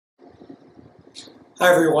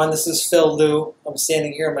Hi everyone, this is Phil Liu. I'm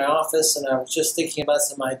standing here in my office and I was just thinking about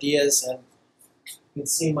some ideas, and you can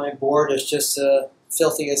see my board is just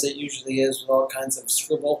filthy as it usually is with all kinds of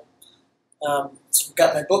scribble. I've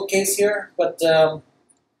got my bookcase here, but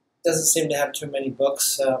doesn't seem to have too many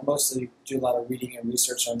books. Mostly do a lot of reading and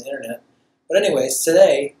research on the internet. But anyways,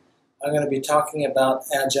 today I'm going to be talking about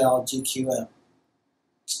Agile GQM.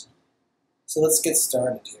 So let's get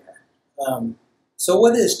started here. So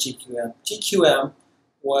what is GQM? GQM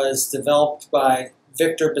was developed by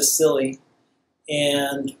Victor Basili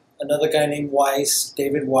and another guy named Weiss,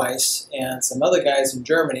 David Weiss, and some other guys in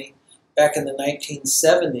Germany back in the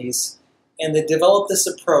 1970s. And they developed this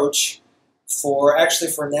approach for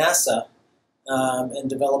NASA and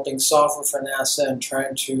developing software for NASA and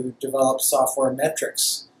trying to develop software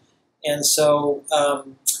metrics. And so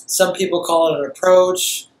some people call it an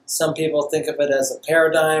approach, some people think of it as a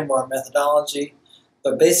paradigm or a methodology.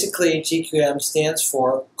 But basically, GQM stands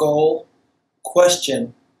for goal,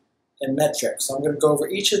 question, and metric. So I'm going to go over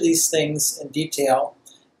each of these things in detail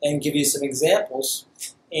and give you some examples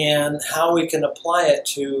and how we can apply it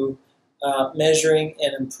to measuring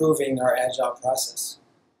and improving our Agile process.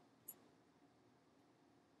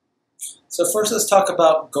 So first, let's talk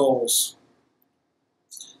about goals.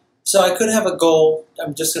 So I could have a goal.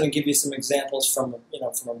 I'm just going to give you some examples from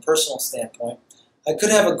a personal standpoint. I could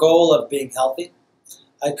have a goal of being healthy.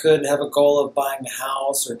 I could have a goal of buying a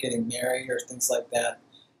house or getting married or things like that.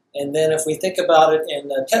 And then if we think about it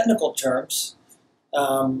in technical terms,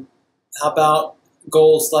 how about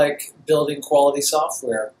goals like building quality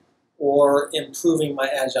software or improving my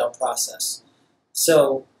Agile process?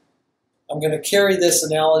 So I'm going to carry this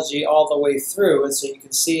analogy all the way through, and so you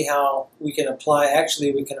can see how we can apply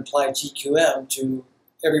GQM to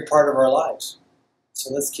every part of our lives.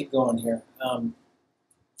 So let's keep going here.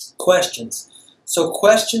 Questions. So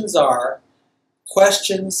questions are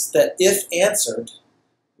questions that, if answered,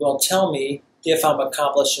 will tell me if I'm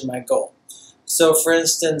accomplishing my goal. So for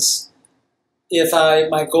instance, if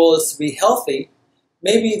my goal is to be healthy,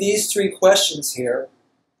 maybe these three questions here,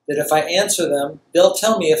 that if I answer them, they'll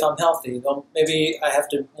tell me if I'm healthy. Maybe I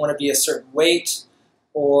want to be a certain weight,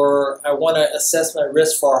 or I want to assess my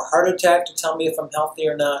risk for a heart attack to tell me if I'm healthy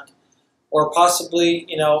or not. Or possibly,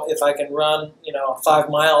 if I can run, 5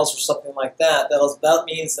 miles or something like that, that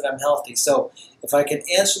means that I'm healthy. So if I can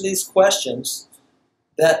answer these questions,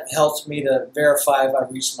 that helps me to verify if I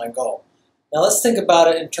reached my goal. Now let's think about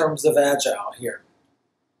it in terms of Agile here.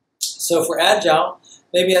 So for Agile,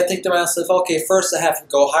 maybe I think to myself, okay, first I have to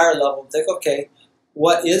go higher level and think, okay,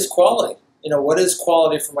 what is quality? What is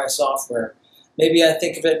quality for my software? Maybe I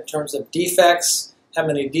think of it in terms of defects, how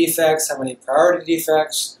many priority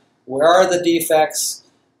defects, where are the defects?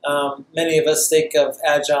 Many of us think of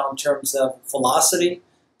Agile in terms of velocity.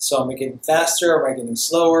 So am I getting faster? Am I getting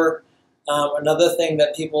slower? Another thing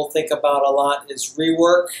that people think about a lot is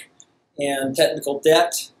rework and technical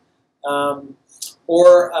debt.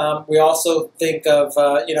 Or we also think of,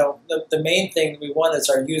 the main thing we want is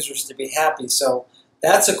our users to be happy. So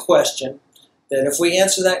that's a question that if we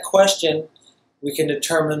answer that question, we can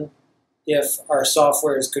determine if our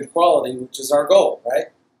software is good quality, which is our goal,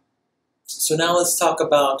 right? So now let's talk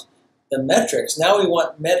about the metrics. Now we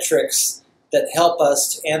want metrics that help us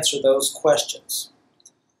to answer those questions.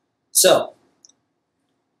 So,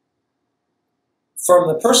 from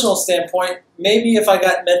the personal standpoint, maybe if I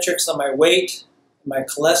got metrics on my weight, my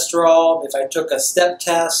cholesterol, if I took a step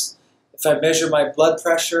test, if I measure my blood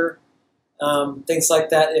pressure, things like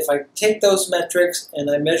that, if I take those metrics and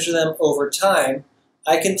I measure them over time,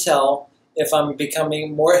 I can tell if I'm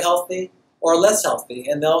becoming more healthy or less healthy,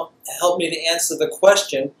 and they'll help me to answer the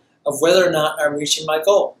question of whether or not I'm reaching my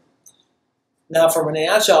goal. Now, from an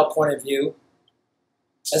Agile point of view,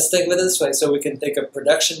 let's think of it this way. So we can think of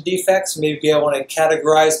production defects. Maybe I want to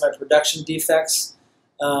categorize my production defects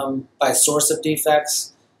by source of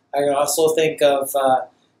defects. I can also think of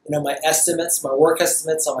my estimates, my work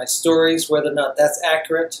estimates on my stories, whether or not that's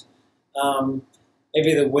accurate.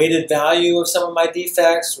 Maybe the weighted value of some of my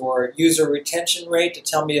defects, or user retention rate to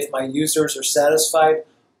tell me if my users are satisfied.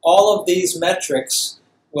 All of these metrics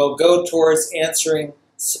will go towards answering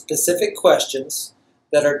specific questions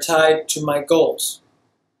that are tied to my goals.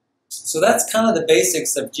 So that's kind of the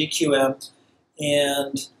basics of GQM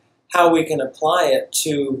and how we can apply it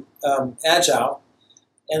to Agile.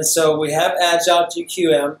 And so we have Agile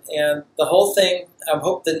GQM, and the whole thing I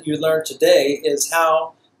hope that you learned today is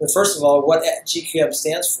first of all, what GQM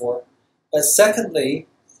stands for, but secondly,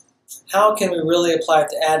 how can we really apply it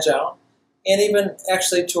to Agile, and even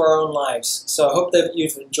actually to our own lives. So I hope that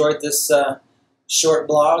you've enjoyed this short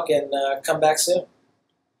blog, and come back soon.